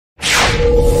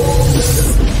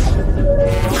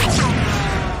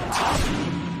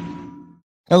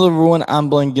Hello, everyone. I'm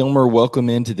Blaine Gilmer. Welcome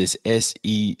into this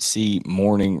SEC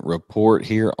Morning Report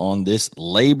here on this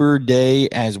Labor Day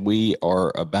as we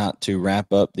are about to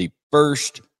wrap up the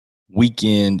first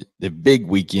weekend, the big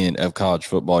weekend of college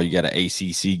football. You got an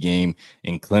ACC game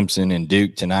in Clemson and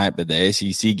Duke tonight, but the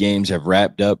SEC games have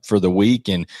wrapped up for the week,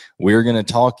 and we're going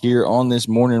to talk here on this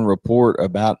morning report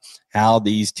about how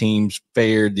these teams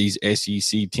fared, these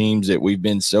SEC teams that we've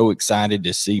been so excited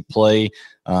to see play.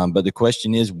 But the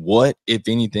question is, what, if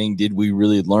anything, did we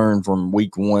really learn from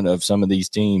week one of some of these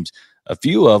teams? A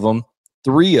few of them,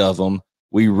 three of them,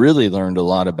 we really learned a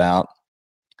lot about.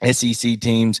 SEC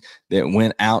teams that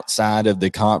went outside of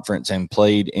the conference and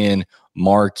played in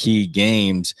marquee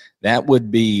games. That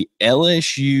would be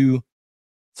LSU,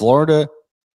 Florida,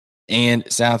 and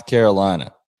South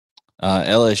Carolina.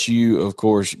 LSU, of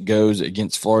course, goes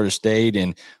against Florida State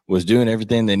and was doing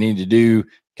everything they needed to do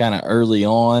kind of early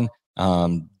on.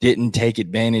 Didn't take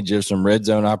advantage of some red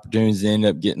zone opportunities,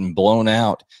 ended up getting blown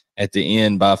out at the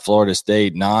end by Florida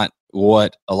State. Not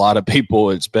what a lot of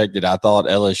people expected. I thought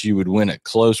LSU would win a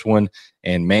close one,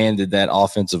 and man, did that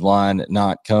offensive line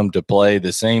not come to play.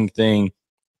 The same thing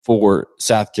for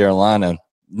South Carolina.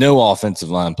 No offensive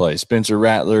line play. Spencer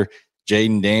Rattler,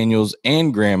 Jaden Daniels,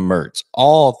 and Graham Mertz,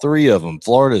 all three of them.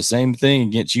 Florida, same thing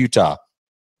against Utah.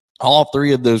 All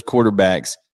three of those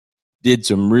quarterbacks did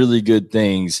some really good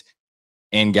things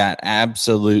and got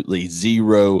absolutely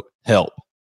zero help.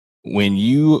 When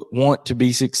you want to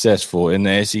be successful in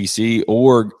the SEC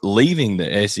or leaving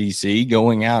the SEC,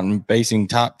 going out and facing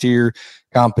top-tier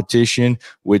competition,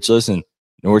 which, listen,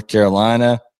 North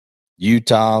Carolina,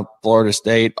 Utah, Florida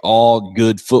State, all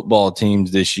good football teams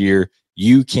this year,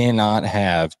 you cannot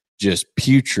have just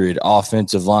putrid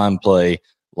offensive line play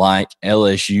like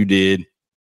LSU did,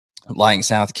 like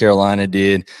South Carolina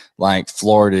did, like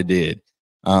Florida did.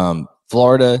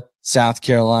 Florida, South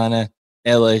Carolina,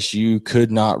 LSU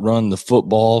could not run the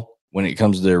football when it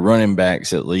comes to their running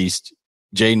backs, at least.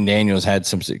 Jaden Daniels had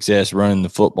some success running the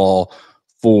football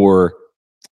for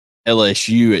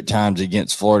LSU at times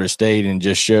against Florida State and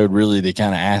just showed really the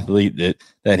kind of athlete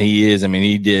that he is. I mean,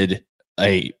 he did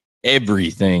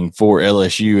everything for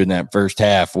LSU in that first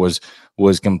half, was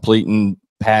completing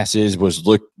passes, was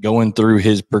going through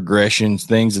his progressions,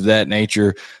 things of that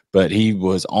nature, but he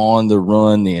was on the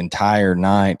run the entire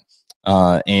night.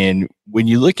 And when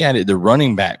you look at it, the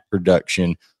running back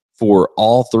production for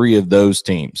all three of those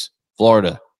teams,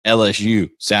 Florida, LSU,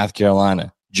 South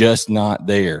Carolina, just not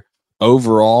there.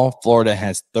 Overall, Florida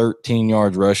has 13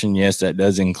 yards rushing. Yes, that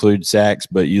does include sacks,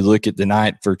 but you look at the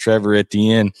night for Trevor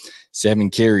Etienne, 7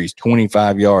 carries,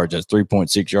 25 yards. That's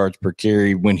 3.6 yards per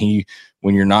carry when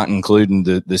you're not including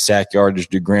the sack yardage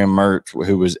to Graham Mertz,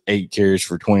 who was 8 carries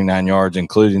for 29 yards,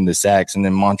 including the sacks, and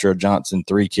then Montrell Johnson,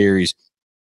 3 carries,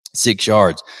 6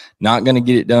 yards. Not going to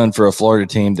get it done for a Florida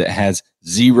team that has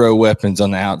zero weapons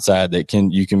on the outside that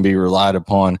you can be relied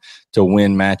upon to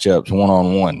win matchups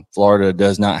one-on-one. Florida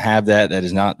does not have that. That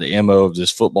is not the MO of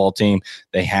this football team.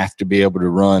 They have to be able to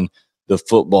run the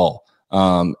football.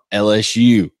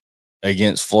 LSU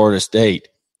against Florida State,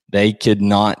 they could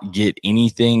not get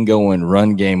anything going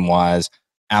run game-wise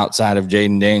outside of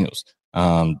Jaden Daniels.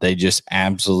 They just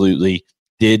absolutely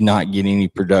did not get any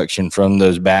production from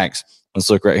those backs. Let's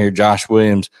look right here. Josh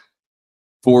Williams,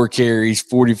 4 carries,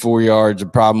 44 yards. The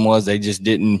problem was they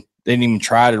didn't even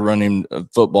try to run him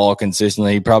football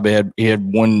consistently. He had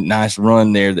one nice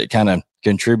run there that kind of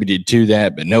contributed to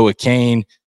that. But Noah Cain,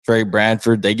 Trey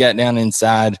Bradford, they got down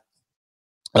inside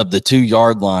of the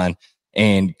 2-yard line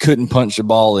and couldn't punch the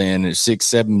ball in.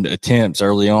 6-7 attempts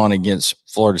early on against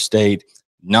Florida State.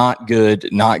 Not good,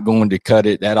 not going to cut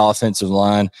it. That offensive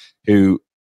line, who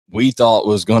we thought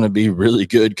was going to be really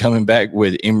good, coming back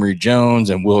with Emory Jones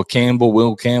and Will Campbell.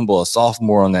 Will Campbell, a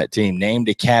sophomore on that team, named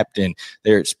a captain.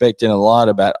 They're expecting a lot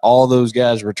about all those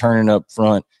guys returning up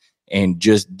front and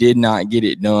just did not get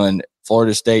it done.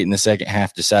 Florida State in the second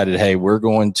half decided, hey, we're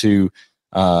going to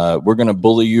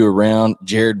bully you around.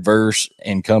 Jared Verse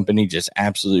and company just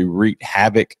absolutely wreaked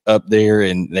havoc up there,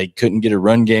 and they couldn't get a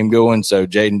run game going. So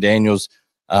Jaden Daniels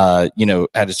had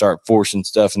to start forcing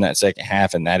stuff in that second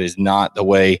half, and that is not the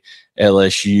way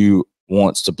LSU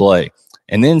wants to play.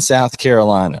 And then South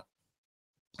Carolina,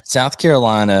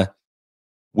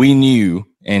 we knew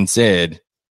and said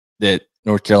that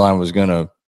North Carolina was going to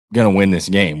win this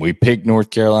game. We picked North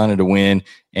Carolina to win,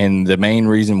 and the main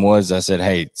reason was I said,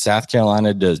 hey, South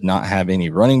Carolina does not have any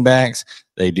running backs.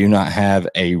 They do not have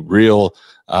a real,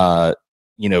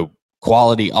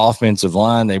 quality offensive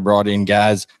line. They brought in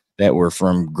guys that were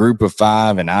from Group of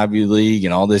Five and Ivy League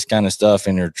and all this kind of stuff,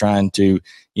 and they're trying to,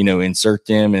 insert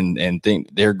them and think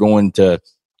they're going to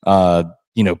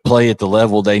play at the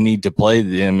level they need to play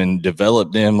them and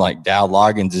develop them, like Dow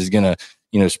Loggins is going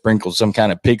to, sprinkle some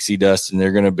kind of pixie dust and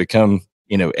they're going to become,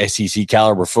 SEC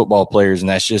caliber football players. And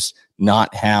that's just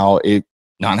not how it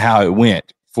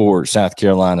went for South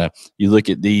Carolina. You look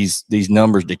at these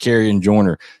numbers, DeCarrion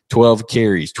Joyner, 12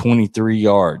 carries, 23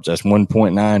 yards. That's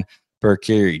 1.9 per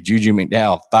carry. Juju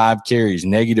McDowell, 5 carries,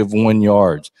 -1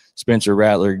 yards. Spencer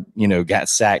Rattler, got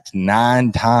sacked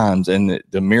 9 times, and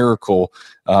the miracle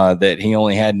that he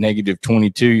only had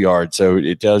 -22 yards. So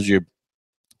it tells you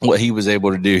what he was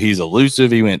able to do. He's elusive.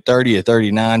 He went 30 of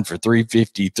 39 for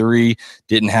 353.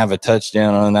 Didn't have a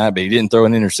touchdown on that, but he didn't throw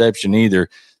an interception either.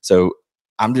 So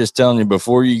I'm just telling you,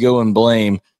 before you go and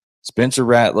blame Spencer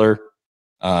Rattler,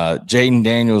 Jaden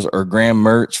Daniels, or Graham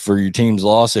Mertz for your team's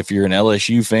loss, if you're an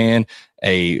LSU fan,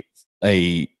 a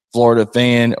Florida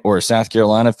fan, or a South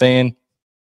Carolina fan,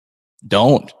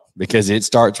 don't, because it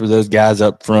starts with those guys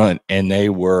up front, and they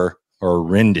were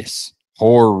horrendous.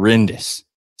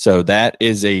 So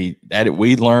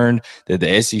we learned that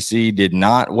the SEC did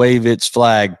not wave its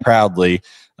flag proudly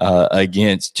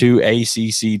against 2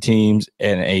 ACC teams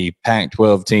and a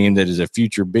Pac-12 team that is a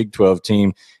future Big 12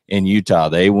 team in Utah.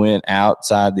 They went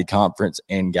outside the conference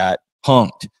and got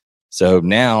punked. So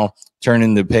now,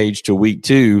 turning the page to week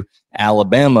 2,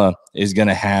 Alabama is going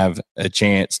to have a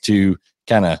chance to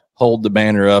kind of hold the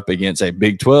banner up against a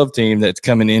Big 12 team that's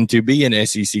coming in to be an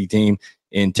SEC team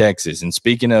in Texas. And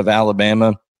speaking of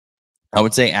Alabama, I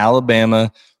would say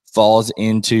Alabama falls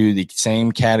into the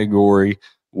same category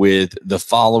with the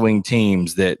following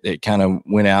teams that kind of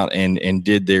went out and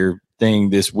did their thing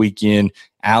this weekend: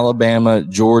 Alabama,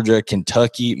 Georgia,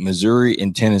 Kentucky, Missouri,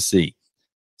 and Tennessee.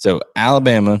 So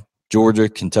Alabama, Georgia,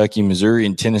 Kentucky, Missouri,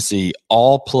 and Tennessee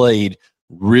all played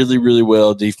really, really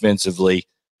well defensively,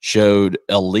 showed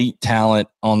elite talent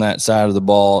on that side of the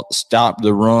ball, stopped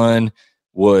the run,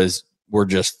 were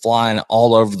just flying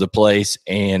all over the place,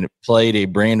 and played a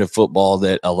brand of football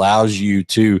that allows you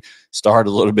to start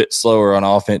a little bit slower on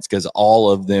offense, because all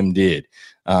of them did.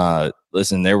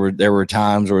 Listen, there were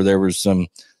times where there was some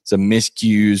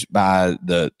miscues by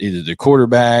either the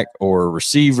quarterback or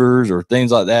receivers or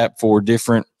things like that for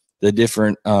the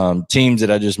different teams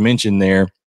that I just mentioned there.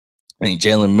 I think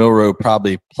Jalen Milroe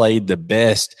probably played the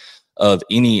best of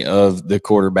any of the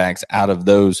quarterbacks out of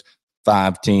those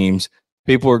 5 teams.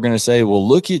 People are going to say, well,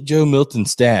 look at Joe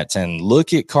Milton's stats and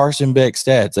look at Carson Beck's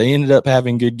stats. They ended up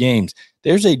having good games.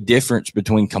 There's a difference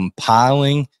between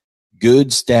compiling good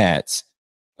stats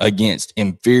against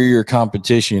inferior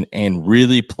competition and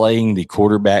really playing the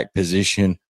quarterback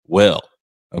position well.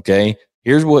 Okay,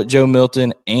 here's what Joe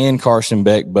Milton and Carson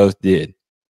Beck both did.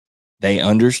 They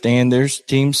understand their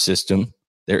team system.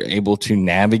 They're able to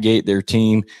navigate their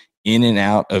team in and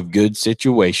out of good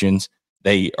situations.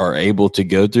 They are able to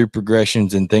go through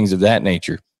progressions and things of that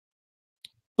nature.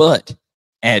 But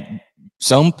at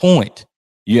some point,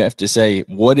 you have to say,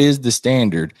 what is the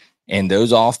standard? And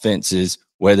those offenses,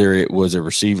 whether it was a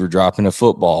receiver dropping a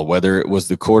football, whether it was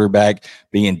the quarterback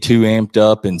being too amped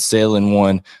up and sailing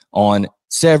one on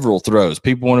several throws.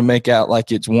 People want to make out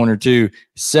like it's 1 or 2,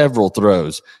 several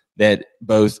throws that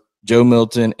both Joe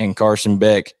Milton and Carson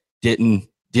Beck didn't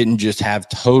just have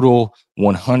total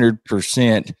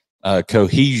 100%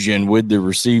 cohesion with the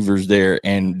receivers there,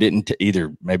 and didn't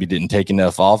take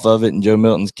enough off of it in Joe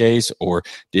Milton's case, or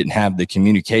didn't have the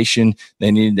communication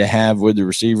they needed to have with the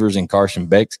receivers in Carson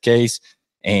Beck's case.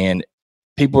 And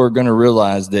people are going to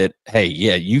realize that, hey,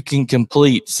 yeah, you can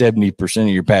complete 70% of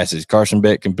your passes. Carson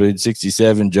Beck completed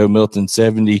 67, Joe Milton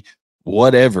 70,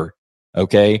 whatever.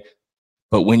 Okay.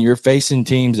 But when you're facing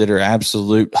teams that are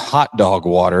absolute hot dog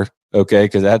water, okay,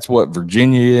 because that's what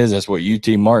Virginia is, that's what UT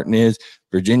Martin is.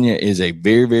 Virginia is a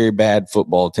very, very bad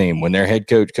football team. When their head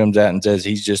coach comes out and says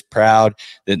he's just proud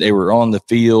that they were on the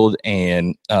field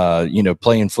and,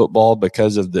 playing football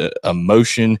because of the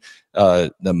emotion,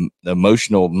 the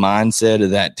emotional mindset of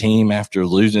that team after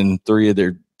losing 3 of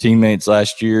their teammates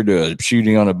last year to a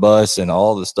shooting on a bus and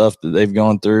all the stuff that they've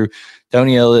gone through.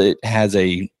 Tony Elliott has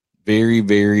a very,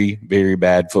 very, very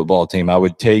bad football team. I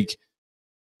would take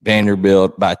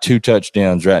Vanderbilt by 2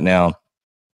 touchdowns right now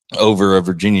over a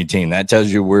Virginia team. That tells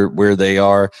you where they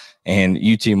are. And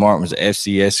UT Martin was an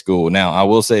FCS school. Now, I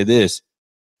will say this.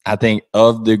 I think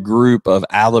of the group of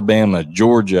Alabama,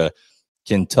 Georgia,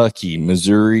 Kentucky,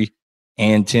 Missouri,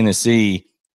 and Tennessee,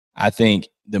 I think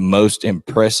the most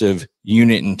impressive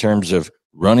unit in terms of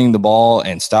running the ball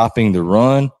and stopping the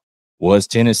run was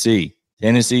Tennessee.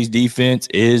 Tennessee's defense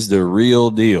is the real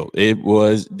deal. It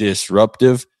was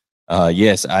disruptive.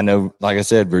 Yes, I know, like I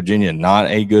said, Virginia, not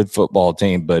a good football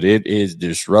team, but it is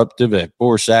disruptive at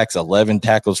 4 sacks, 11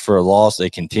 tackles for a loss. They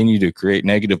continue to create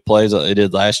negative plays like they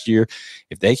did last year.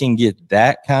 If they can get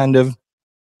that kind of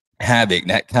havoc,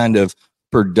 that kind of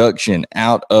production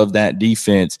out of that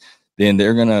defense, then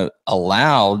they're going to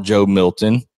allow Joe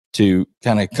Milton to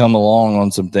kind of come along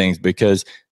on some things, because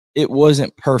it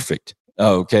wasn't perfect,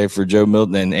 okay, for Joe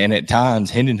Milton. And at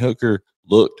times, Hendon Hooker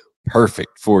looked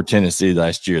perfect for Tennessee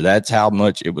last year. That's how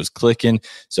much it was clicking.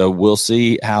 So we'll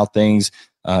see how things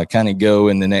kind of go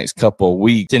in the next couple of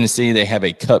weeks. Tennessee, they have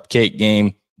a cupcake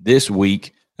game this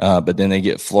week, but then they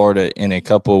get Florida in a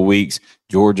couple of weeks.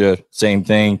 Georgia, same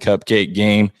thing, cupcake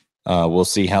game. We'll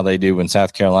see how they do when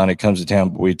South Carolina comes to town.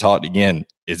 But we talked again,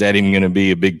 is that even going to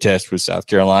be a big test with South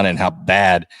Carolina and how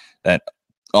bad that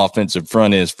offensive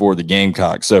front is for the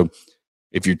Gamecocks? So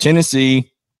if you're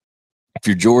Tennessee, if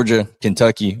you're Georgia,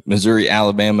 Kentucky, Missouri,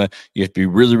 Alabama, you have to be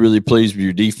really, really pleased with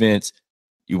your defense.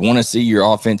 You want to see your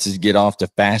offenses get off to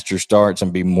faster starts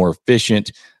and be more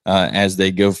efficient as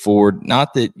they go forward.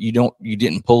 Not that you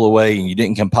didn't pull away and you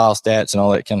didn't compile stats and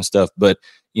all that kind of stuff, but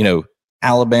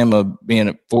Alabama being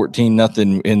at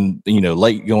 14-0 in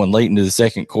going late into the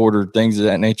second quarter, things of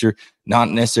that nature, not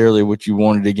necessarily what you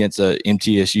wanted against a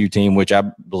MTSU team, which I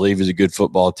believe is a good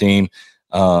football team.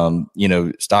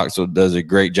 Stocksville does a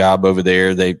great job over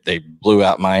there. They blew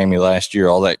out Miami last year,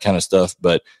 all that kind of stuff.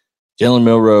 But Jalen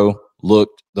Milroe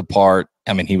looked the part.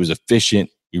 I mean, he was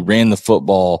efficient. He ran the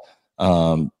football.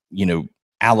 Alabama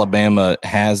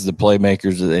has the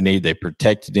playmakers that they need. They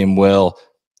protected him well.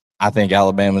 I think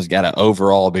Alabama's got to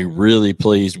overall be really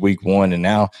pleased week one. And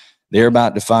now they're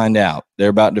about to find out. They're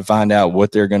about to find out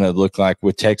what they're going to look like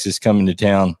with Texas coming to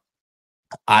town.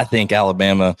 I think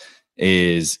Alabama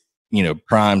is,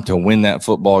 primed to win that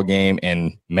football game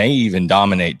and may even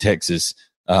dominate Texas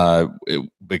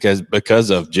because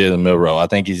of Jalen Milroe. I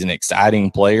think he's an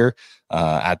exciting player.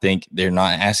 I think they're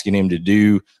not asking him to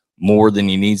do more than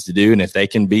he needs to do. And if they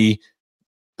can be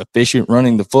efficient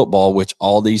running the football, which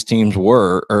all these teams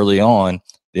were early on,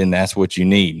 then that's what you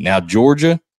need. Now,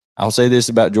 Georgia, I'll say this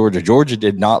about Georgia. Georgia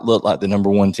did not look like the number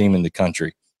one team in the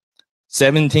country.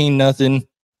 17-0,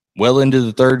 well into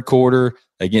the third quarter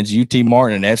against UT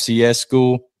Martin, an FCS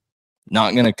school.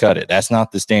 Not going to cut it. That's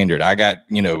not the standard. I got,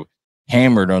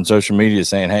 hammered on social media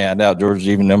saying, hey, I doubt Georgia's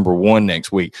even number one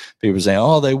next week. People saying,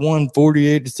 oh, they won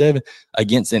 48-7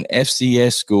 against an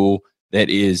FCS school that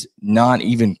is not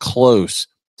even close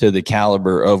to the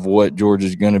caliber of what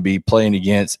Georgia's going to be playing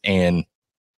against. And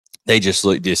they just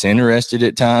look disinterested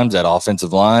at times. That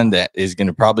offensive line that is going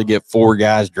to probably get 4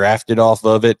 guys drafted off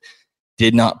of it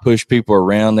did not push people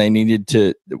around they needed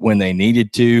to when they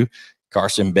needed to.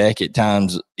 Carson Beck at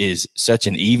times is such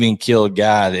an even-keeled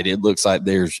guy that it looks like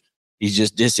he's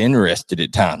just disinterested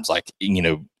at times, like,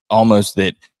 almost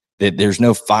that there's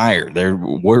no fire there.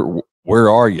 Where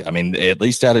are you? I mean, at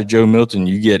least out of Joe Milton,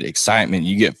 you get excitement,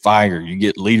 you get fire, you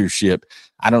get leadership.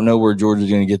 I don't know where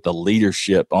Georgia's going to get the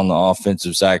leadership on the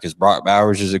offensive side, because Brock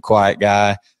Bowers is a quiet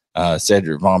guy.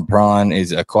 Cedric Von Braun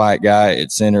is a quiet guy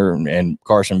at center, and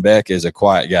Carson Beck is a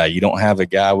quiet guy. You don't have a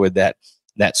guy with that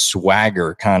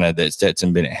swagger kind of that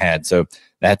Stetson Bennett had. So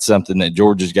that's something that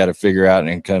Georgia's got to figure out,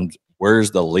 and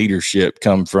where's the leadership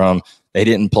come from? They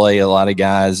didn't play a lot of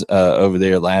guys over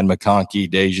there, Ladd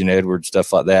McConkey, Daijun Edwards,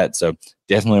 stuff like that. So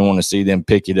definitely want to see them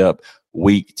pick it up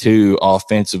week 2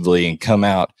 offensively and come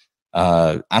out.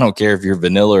 I don't care if you're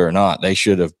vanilla or not. They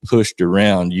should have pushed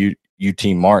around UT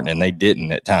Martin, and they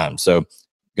didn't at times. So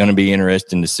going to be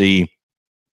interesting to see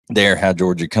there how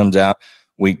Georgia comes out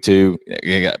week 2.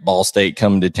 You got Ball State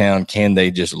coming to town. Can they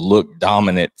just look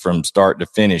dominant from start to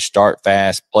finish? Start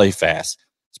fast, play fast.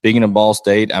 Speaking of Ball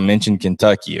State, I mentioned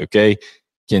Kentucky, okay?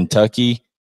 Kentucky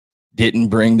didn't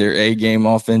bring their A game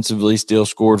offensively, still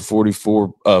scored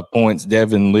 44 points.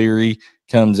 Devin Leary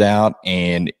comes out,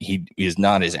 and he is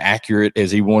not as accurate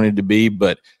as he wanted to be,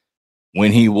 but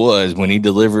when he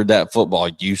delivered that football,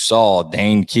 you saw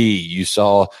Dane Key, you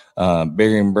saw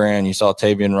Barry Brown, you saw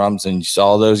Tavian Robinson, you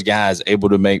saw those guys able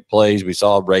to make plays. We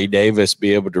saw Ray Davis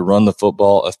be able to run the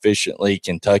football efficiently.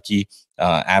 Kentucky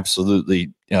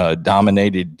absolutely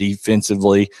dominated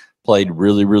defensively, played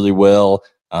really, really well,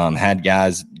 had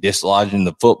guys dislodging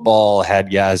the football,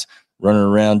 had guys running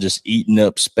around just eating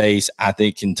up space. I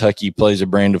think Kentucky plays a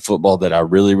brand of football that I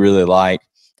really, really like.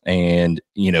 And,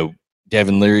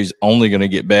 Devin Leary's only going to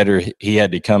get better. He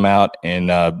had to come out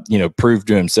and, prove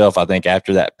to himself, I think,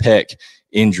 after that pec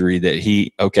injury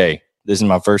that this is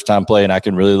my first time playing. I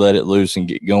can really let it loose and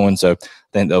get going. So I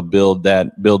think they'll build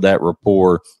that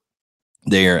rapport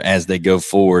there as they go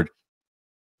forward.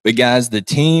 But guys, the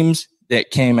teams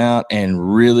that came out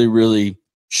and really, really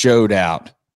showed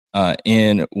out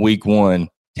in week 1,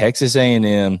 Texas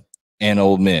A&M and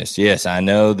Ole Miss. Yes, I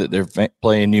know that they're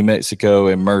playing New Mexico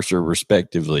and Mercer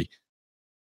respectively.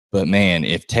 But, man,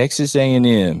 if Texas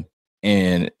A&M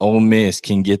and Ole Miss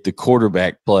can get the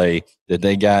quarterback play that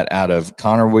they got out of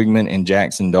Connor Wigman and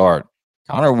Jackson Dart.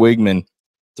 Connor Wigman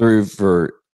threw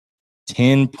for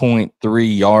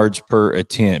 10.3 yards per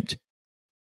attempt.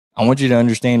 I want you to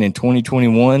understand in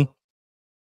 2021,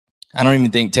 I don't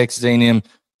even think Texas A&M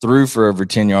threw for over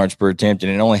 10 yards per attempt,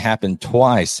 and it only happened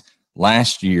twice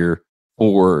last year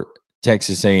for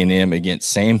Texas A&M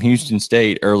against Sam Houston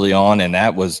State early on, and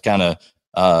that was kind of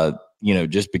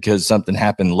just because something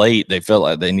happened late, they felt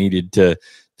like they needed to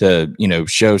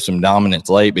show some dominance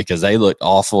late because they looked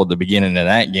awful at the beginning of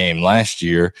that game last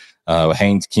year.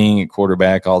 Haynes King at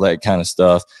quarterback, all that kind of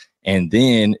stuff. And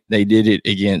then they did it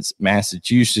against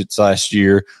Massachusetts last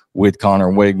year with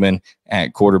Connor Wigman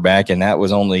at quarterback, and that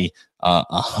was only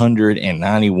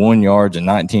 191 yards and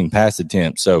 19 pass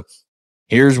attempts. So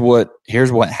here's what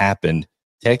happened.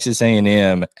 Texas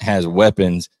A&M has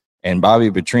weapons, and Bobby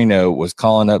Petrino was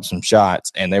calling up some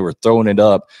shots, and they were throwing it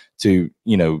up to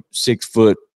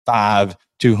 6'5",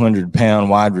 200-pound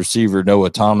wide receiver Noah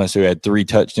Thomas, who had 3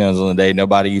 touchdowns on the day.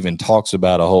 Nobody even talks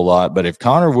about a whole lot. But if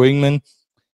Connor Wigman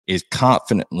is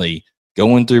confidently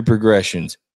going through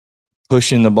progressions,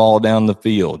 pushing the ball down the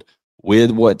field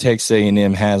with what Texas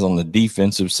A&M has on the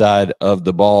defensive side of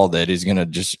the ball that is going to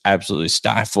just absolutely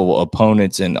stifle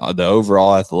opponents and the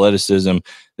overall athleticism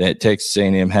that Texas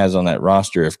A&M has on that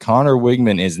roster. If Connor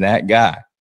Wigman is that guy,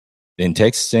 then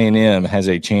Texas A&M has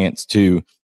a chance to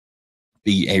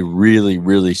be a really,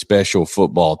 really special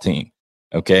football team.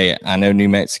 Okay, I know New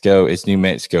Mexico, it's New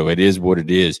Mexico. It is what it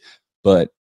is. But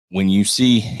when you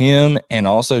see him and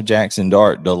also Jackson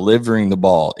Dart delivering the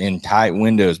ball in tight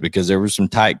windows, because there was some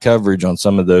tight coverage on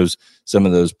some of those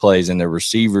plays, and the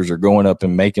receivers are going up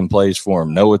and making plays for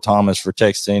him. Noah Thomas for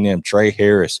Texas A&M, Trey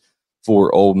Harris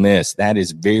for Ole Miss. That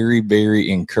is very,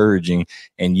 very encouraging,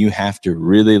 and you have to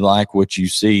really like what you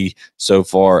see so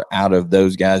far out of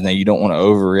those guys. Now, you don't want to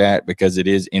overreact because it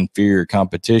is inferior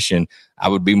competition. I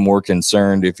would be more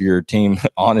concerned if you're a team,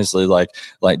 honestly, like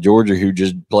Georgia, who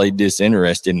just played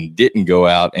disinterested and didn't go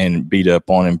out and beat up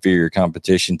on inferior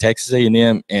competition. Texas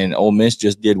A&M and Ole Miss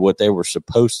just did what they were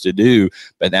supposed to do,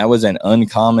 but that was an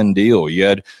uncommon deal. You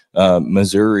had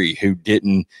Missouri, who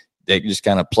didn't. They just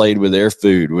kind of played with their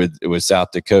food with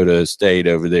South Dakota State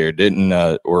over there,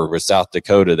 or with South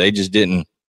Dakota. They just didn't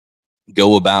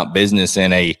go about business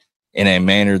in a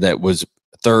manner that was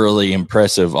thoroughly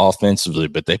impressive offensively,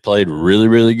 but they played really,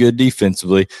 really good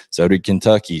defensively. So did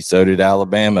Kentucky, so did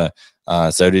Alabama,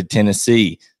 so did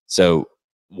Tennessee. So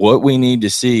what we need to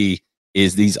see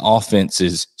is these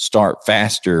offenses start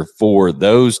faster for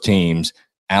those teams,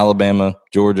 Alabama,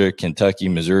 Georgia, Kentucky,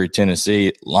 Missouri,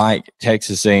 Tennessee, like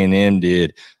Texas A&M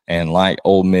did and like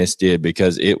Ole Miss did,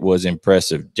 because it was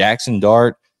impressive. Jackson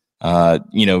Dart,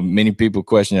 many people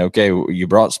question, okay, you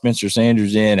brought Spencer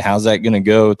Sanders in. How's that going to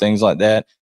go? Things like that.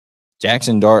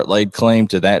 Jackson Dart laid claim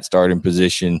to that starting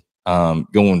position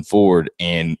going forward.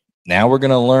 And now we're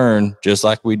going to learn, just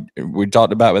like we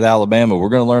talked about with Alabama, we're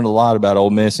going to learn a lot about Ole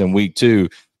Miss in week 2,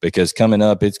 because coming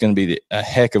up, it's going to be a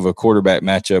heck of a quarterback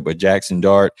matchup with Jackson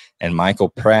Dart and Michael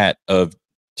Pratt of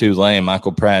Tulane.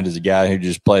 Michael Pratt is a guy who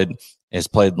has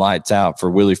played lights out for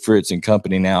Willie Fritz and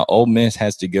company. Now, Ole Miss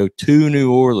has to go to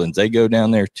New Orleans. They go down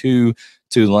there to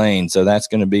Tulane. So that's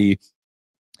going to be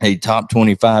a top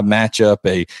 25 matchup,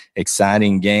 a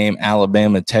exciting game.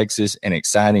 Alabama, Texas, an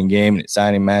exciting game, an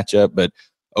exciting matchup. But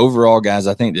overall, guys,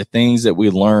 I think the things that we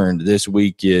learned this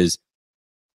week is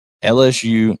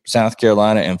LSU, South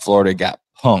Carolina, and Florida got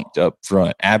punked up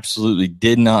front. Absolutely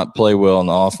did not play well on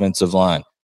the offensive line.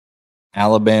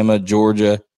 Alabama,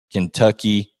 Georgia,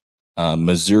 Kentucky,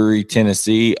 Missouri,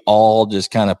 Tennessee, all just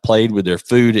kind of played with their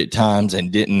food at times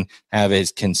and didn't have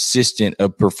as consistent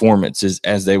of performances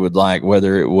as they would like,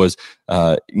 whether it was,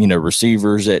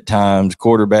 receivers at times,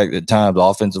 quarterback at times,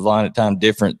 offensive line at times,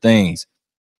 different things.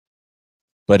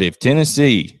 But if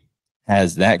Tennessee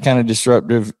has that kind of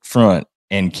disruptive front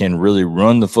and can really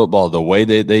run the football the way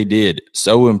that they did,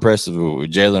 so impressive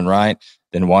with Jalen Wright,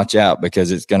 then watch out,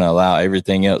 because it's going to allow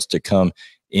everything else to come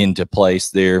into place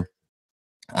there.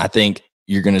 I think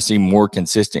you're going to see more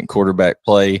consistent quarterback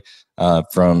play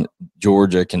from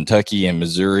Georgia, Kentucky, and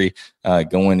Missouri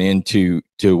going into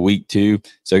week 2.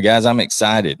 So, guys, I'm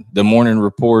excited. The morning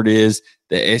report is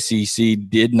the SEC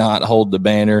did not hold the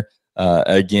banner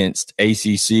against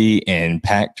ACC and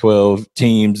Pac-12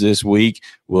 teams this week.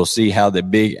 We'll see how the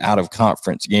big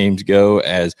out-of-conference games go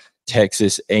as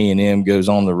Texas A&M goes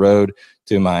on the road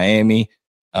to Miami.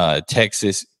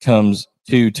 Texas comes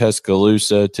to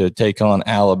Tuscaloosa to take on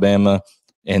Alabama.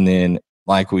 And then,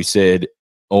 like we said,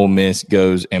 Ole Miss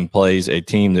goes and plays a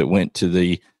team that went to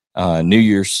the New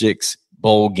Year's Six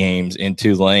bowl games in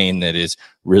Tulane that is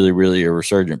really, really a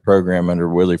resurgent program under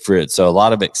Willie Fritz. So a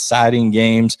lot of exciting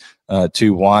games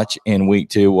to watch in week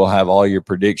 2. We'll have all your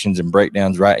predictions and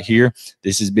breakdowns right here.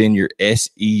 This has been your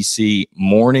SEC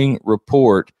Morning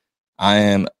Report. I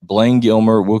am Blaine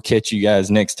Gilmer. We'll catch you guys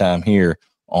next time here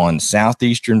on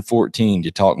Southeastern 14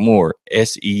 to talk more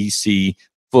SEC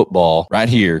football right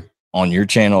here on your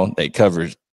channel that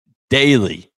covers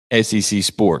daily SEC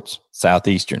sports,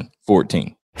 Southeastern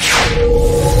 14.